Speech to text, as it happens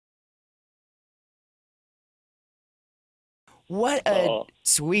What a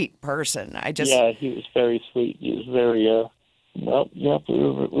sweet person. Yeah, he was very sweet. He was very, well, yeah, we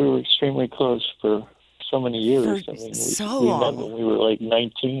were extremely close for so many years. For I mean, so we met when long. we were like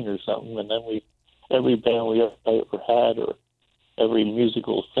 19 or something, and then every band we ever had, or every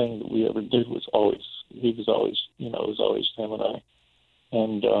musical thing that we ever did he was always, it was always him and I.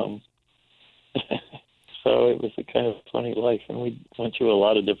 And so it was a kind of funny life, and we went through a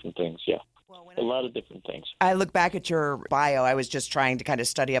lot of different things, yeah. A lot of different things. I look back at your bio. I was just trying to kind of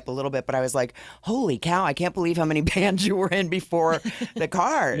study up a little bit, but I was like, holy cow, I can't believe how many bands you were in before the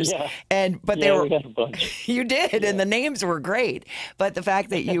Cars. Yeah. But yeah, they were, we had a bunch. you did, and the names were great. But the fact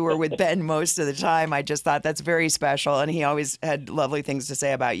that you were with Ben most of the time, I just thought that's very special. And he always had lovely things to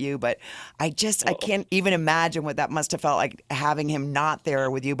say about you. But I can't even imagine what that must have felt like having him not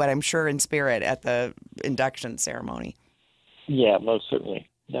there with you, but I'm sure in spirit at the induction ceremony. Yeah, most certainly.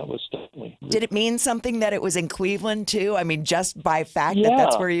 That was definitely. Did it mean something that it was in Cleveland too? I mean, just by fact that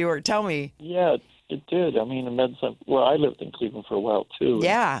that's where you were. Tell me. Yeah, it did. I mean, it meant some. Well, I lived in Cleveland for a while too.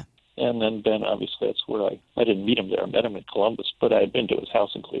 Yeah. And then Ben, obviously, that's where I didn't meet him there. I met him in Columbus, but I had been to his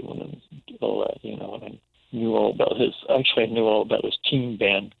house in Cleveland and all that, and I knew all about I knew all about his team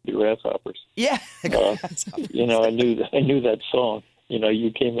band, the Grasshoppers. Yeah. I knew that song.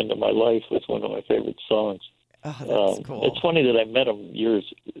 You came into my life with one of my favorite songs. Oh, that's cool. It's funny that I met him he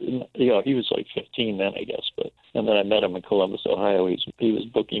was like 15 then, I guess, and then I met him in Columbus, Ohio. He was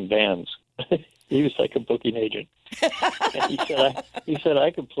booking bands. He was like a booking agent. And he said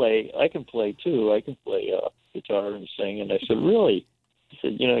I can play too. I can play guitar and sing. And I said, really? He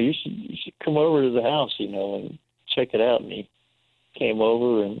said, you should come over to the house, and check it out. And he came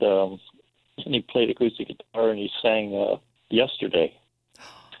over and he played acoustic guitar and he sang Yesterday.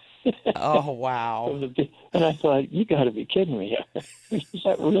 Oh, wow. And I thought, you got to be kidding me. Is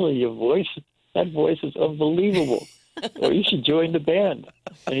that really your voice? That voice is unbelievable. Well, you should join the band.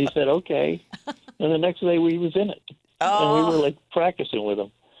 And he said, okay. And the next day we was in it. And we were like practicing with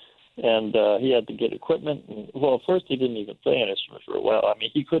him. And he had to get equipment. And, well, first he didn't even play an instrument for a while. I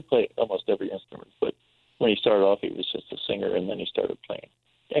mean, he could play almost every instrument. But when he started off, he was just a singer. And then he started playing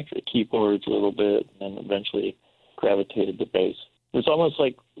actually keyboards a little bit. And then eventually gravitated to bass. It was almost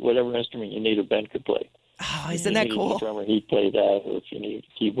like whatever instrument you needed, Ben could play. Oh, isn't that cool? If you needed a drummer, he'd play that, or if you needed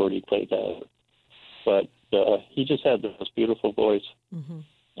a keyboard, he'd play that. But he just had this beautiful voice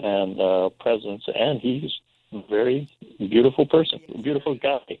and presence, and he's a very beautiful person, beautiful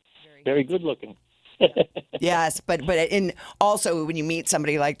guy, very good looking. Yes, but also when you meet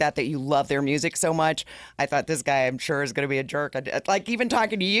somebody like that you love their music so much, I thought this guy I'm sure is going to be a jerk. Like even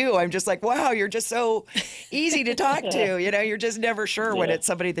talking to you, I'm just like, wow, you're just so easy to talk to. You're just never sure when it's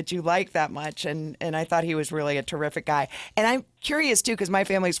somebody that you like that much. And I thought he was really a terrific guy. And I'm curious too, because my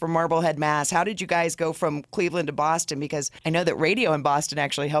family's from Marblehead, Mass. How did you guys go from Cleveland to Boston? Because I know that radio in Boston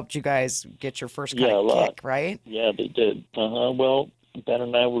actually helped you guys get your first kind of kick, right? Yeah, they did. Well, Ben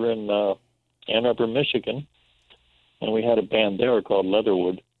and I were in Ann Arbor, Michigan, and we had a band there called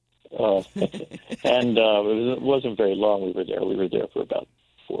Leatherwood. And it wasn't very long we were there. We were there for about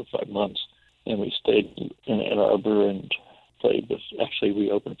 4 or 5 months, and we stayed in Ann Arbor and played with, actually we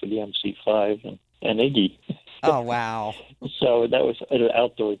opened for the MC5 and Iggy. Oh, wow. So that was an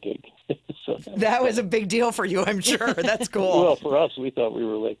outdoor gig. So that was a big deal for you, I'm sure. That's cool. Well, for us, we thought we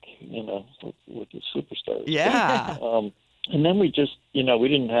were like, with the superstars. Yeah. And then we just, we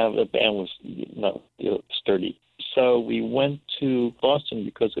didn't have, the band was sturdy. So we went to Boston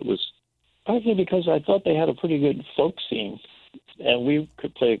because it was, partly because I thought they had a pretty good folk scene. And we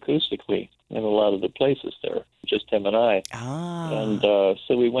could play acoustically in a lot of the places there, just him and I. And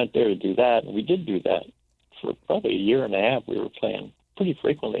so we went there to do that. And we did do that for probably a year and a half. We were playing pretty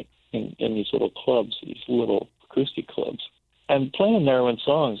frequently in these little clubs, these little acoustic clubs. And playing there in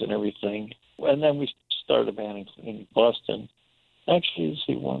songs and everything. And then we started a band in Boston. Actually, let's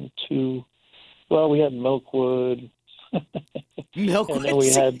see, 1, 2. Well, we had Milkwood. Milkwood. And then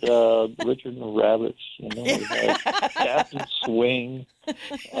we had Richard and the Rabbits. And then we had Captain Swing.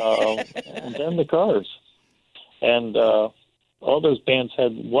 And then the Cars. And all those bands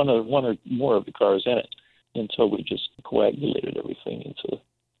had one or more of the Cars in it until we just coagulated everything into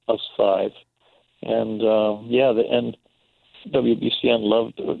us 5. And, and WBCN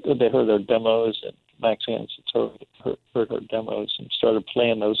loved, they heard our demos, and Max Hansen heard our demos and started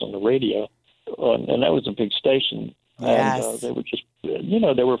playing those on the radio. And that was a big station. Yes. And they were just,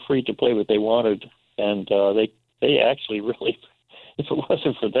 they were free to play what they wanted. And they actually really, if it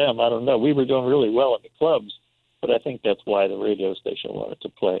wasn't for them, I don't know, we were doing really well in the clubs. But I think that's why the radio station wanted to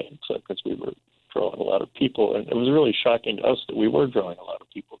play, because we were drawing a lot of people. And it was really shocking to us that we were drawing a lot of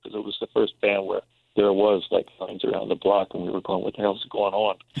people, because it was the first band where there was like lines around the block, and we were going, what the hell's going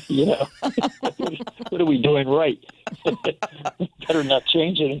on? What are we doing right? Better not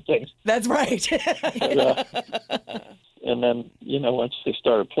change anything. That's right. And then, once they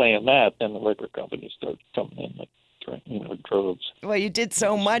started playing that, then the record companies started coming in like, droves. Well, you did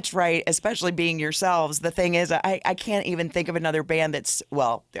so much right, especially being yourselves. The thing is, I can't even think of another band that's,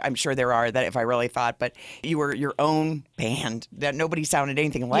 well, I'm sure there are that if I really thought, but you were your own band, that nobody sounded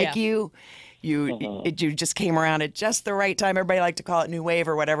anything like you. You just came around at just the right time. Everybody liked to call it new wave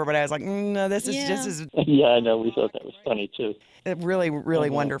or whatever, but I was like, no, this is just as... Yeah, I know. We thought that was funny, too. Really,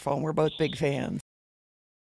 really wonderful. And we're both big fans.